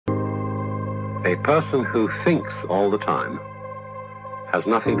A person who thinks all the time has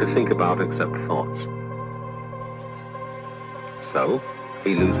nothing to think about except thoughts. So,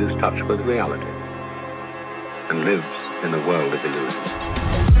 he loses touch with reality and lives in a world of illusion.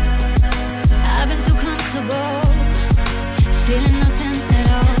 I've been so comfortable, feeling nothing at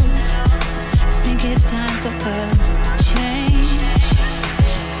all. Think it's time for a change.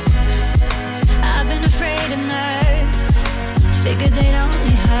 I've been afraid of nerves, figured they'd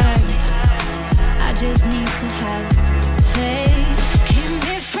only hurt. I just need to have faith. Keep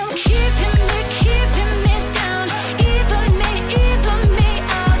me from keeping me down. Even me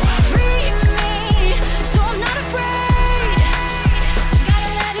out. Free me, so I'm not afraid. Gotta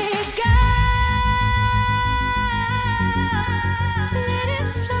let it go. Let it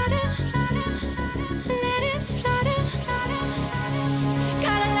flutter. Let it flutter.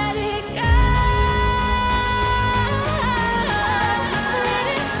 Gotta let it go. Let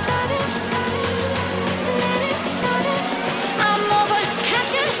it flutter. Let it flutter. I'm over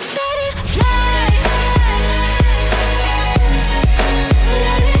catching, let it fly.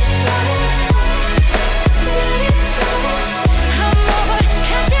 Let it flutter. Let it flutter. I'm over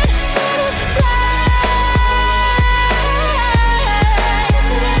catching, let it fly.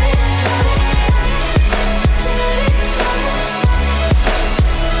 Let it flutter.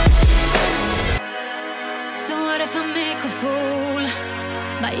 So what if I make a fool?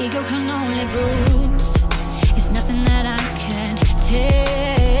 My ego can only bruise. It's nothing that I can't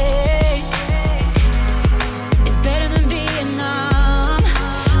take. It's better than being numb,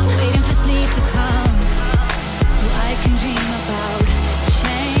 waiting for sleep to come, so I can dream about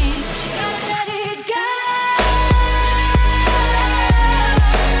change. Gotta let it go.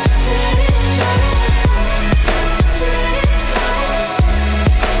 Let it flutter. Let it flutter.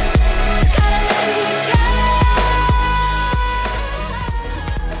 Gotta let it go.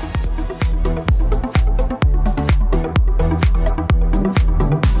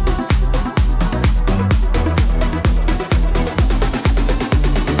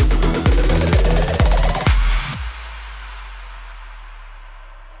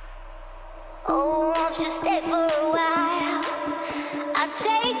 Oh, won't you stay for a while? I'll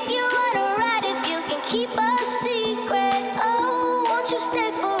take you on a ride if you can keep a secret. Oh, won't you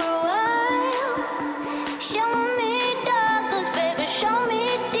stay for a while? Show me darkness, baby, show me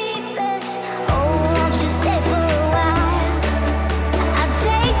deepest. Oh, won't you stay for a while? I'll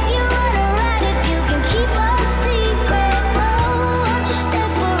take you on a ride if you can keep a secret. Oh, won't you stay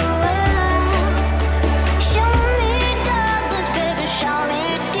for a while? Show me darkness, baby, show me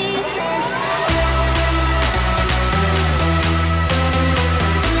deepest.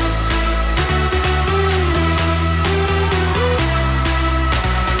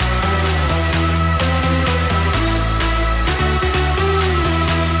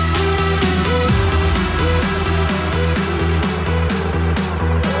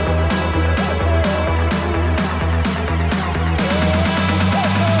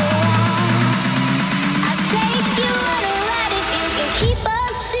 I'll take you on a ride if you can keep a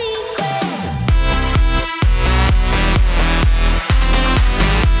secret.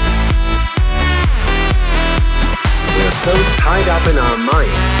 We are so tied up in our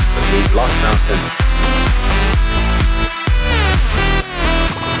minds that we've lost our senses.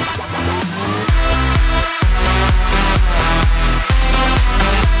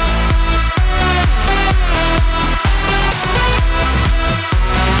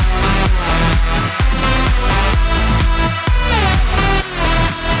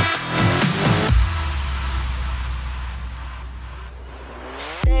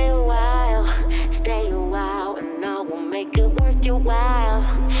 Stay a while, and I will make it worth your while,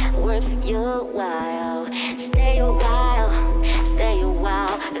 worth your while. Stay a while,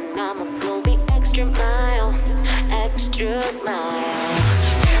 and I'ma go the extra mile, extra mile.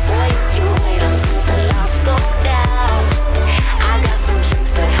 Boy, if you wait until the lights go down, I got some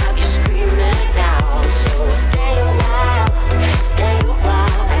tricks that have you screaming out. So stay a while,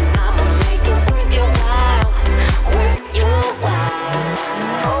 and I'ma make it worth your while, worth your while.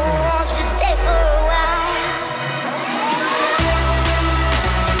 Oh, won't you stay for a while?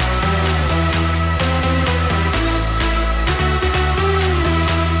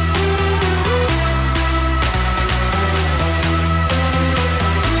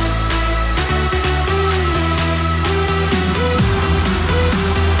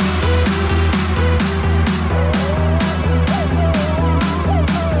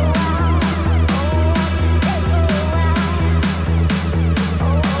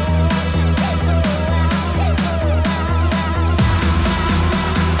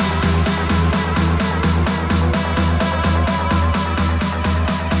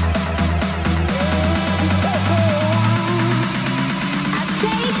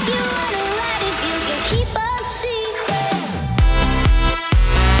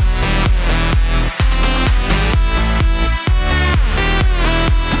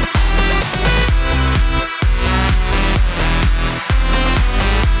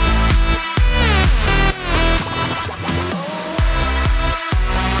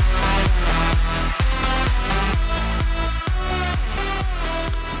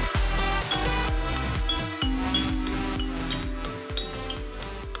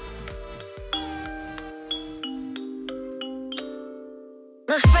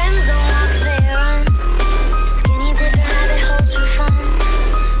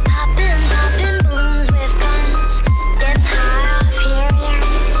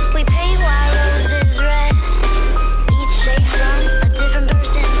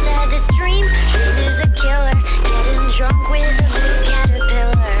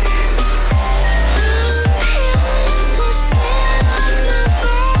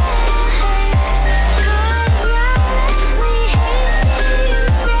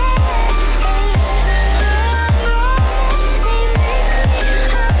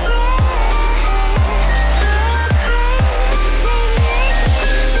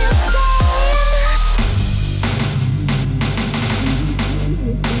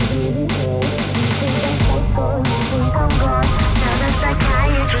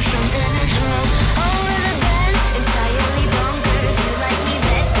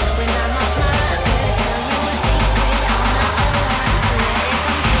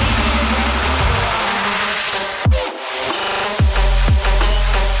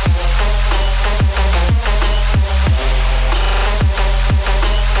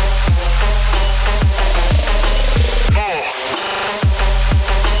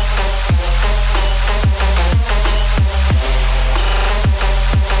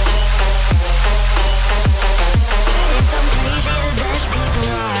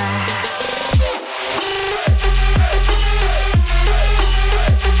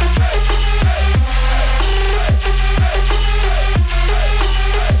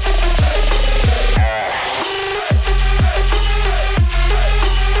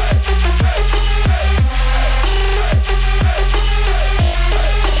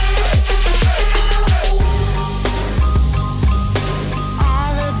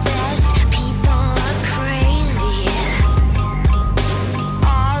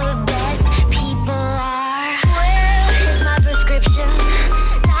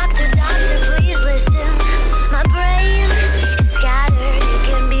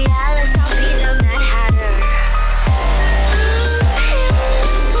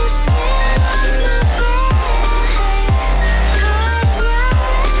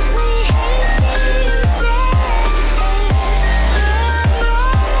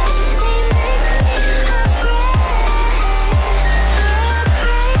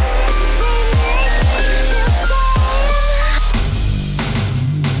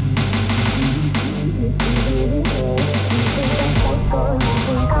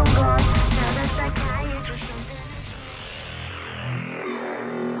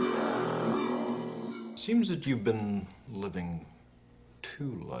 seems that you've been living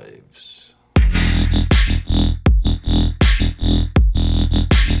two lives.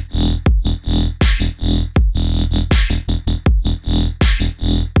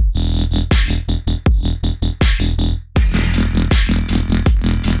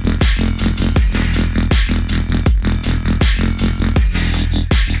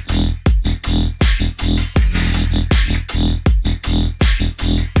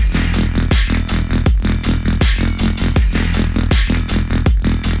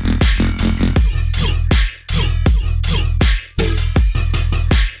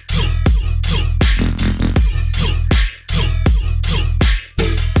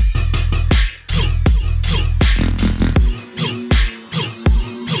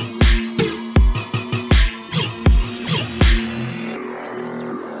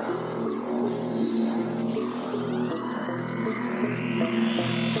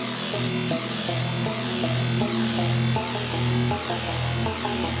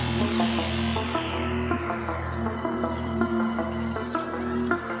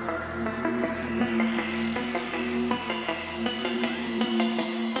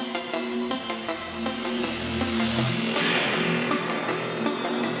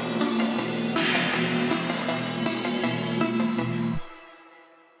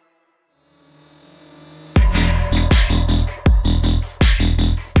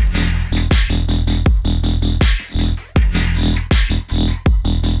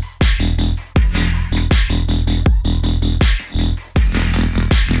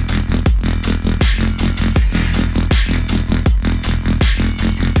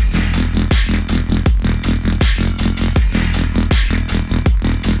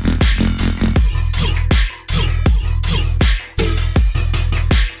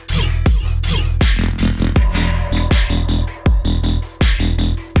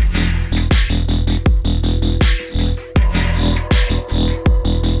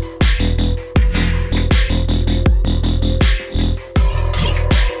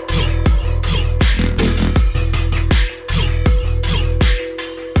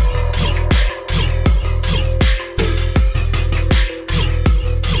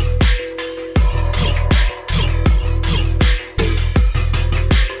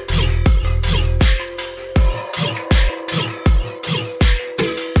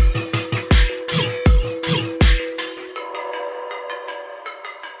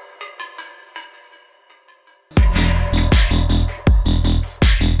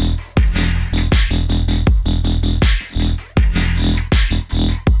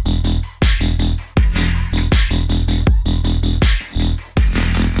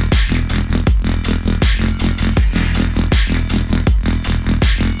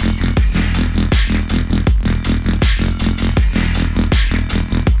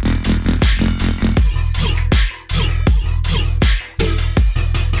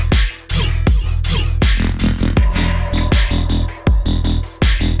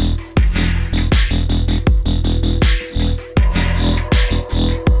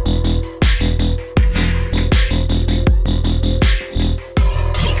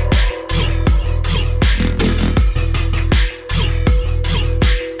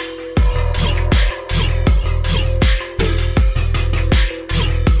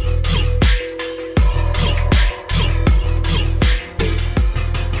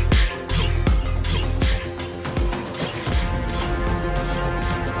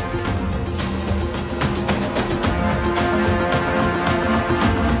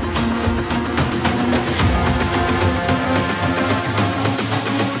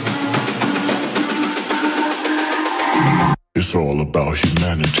 It's all about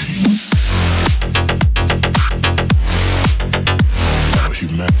humanity. About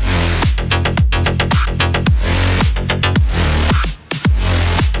humanity.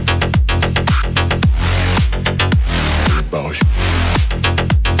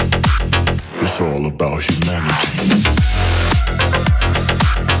 It's all about humanity.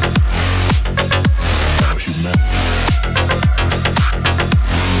 About humanity.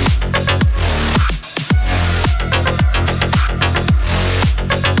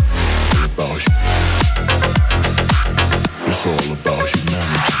 It's all about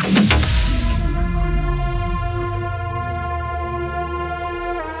humanity.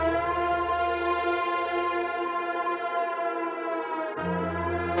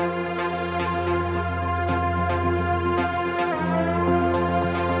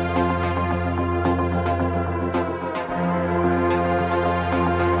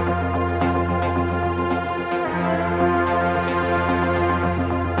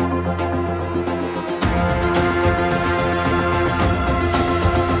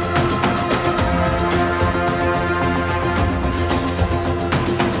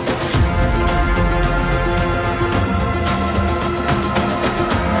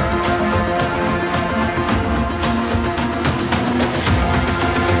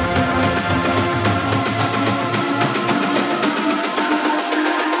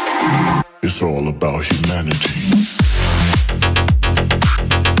 It's all about humanity.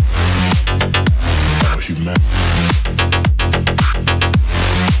 About humanity.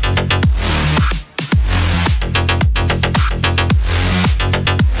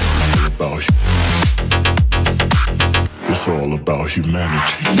 It's all about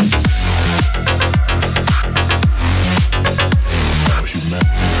humanity. About humanity.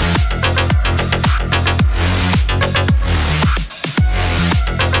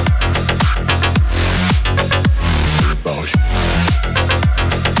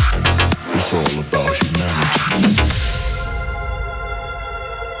 It's all about humanity.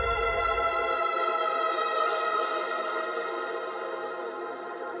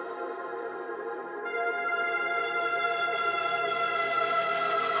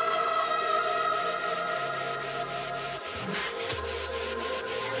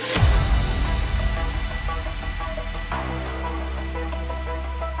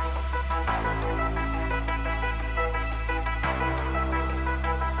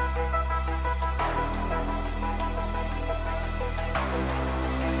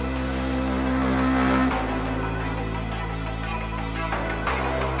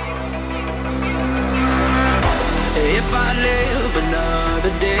 If I live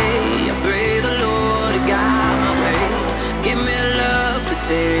another day, I pray the Lord to guide my way. Give me love to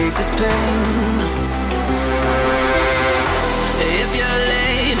take this pain. If you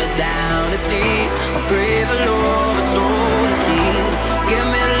lay me down to sleep, I pray the Lord my soul to keep. Give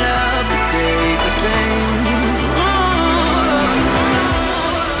me love to take this pain.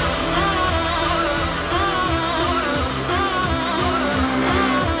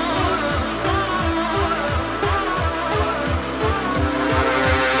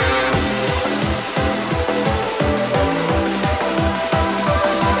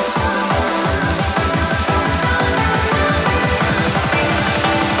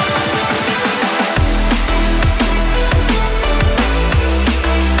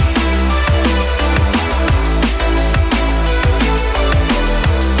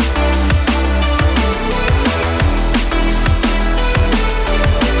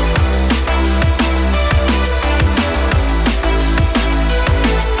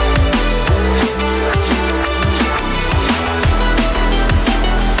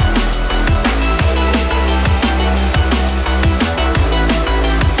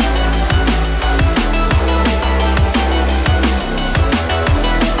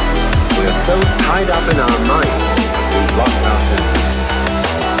 So tied up in our minds that we've lost our sense of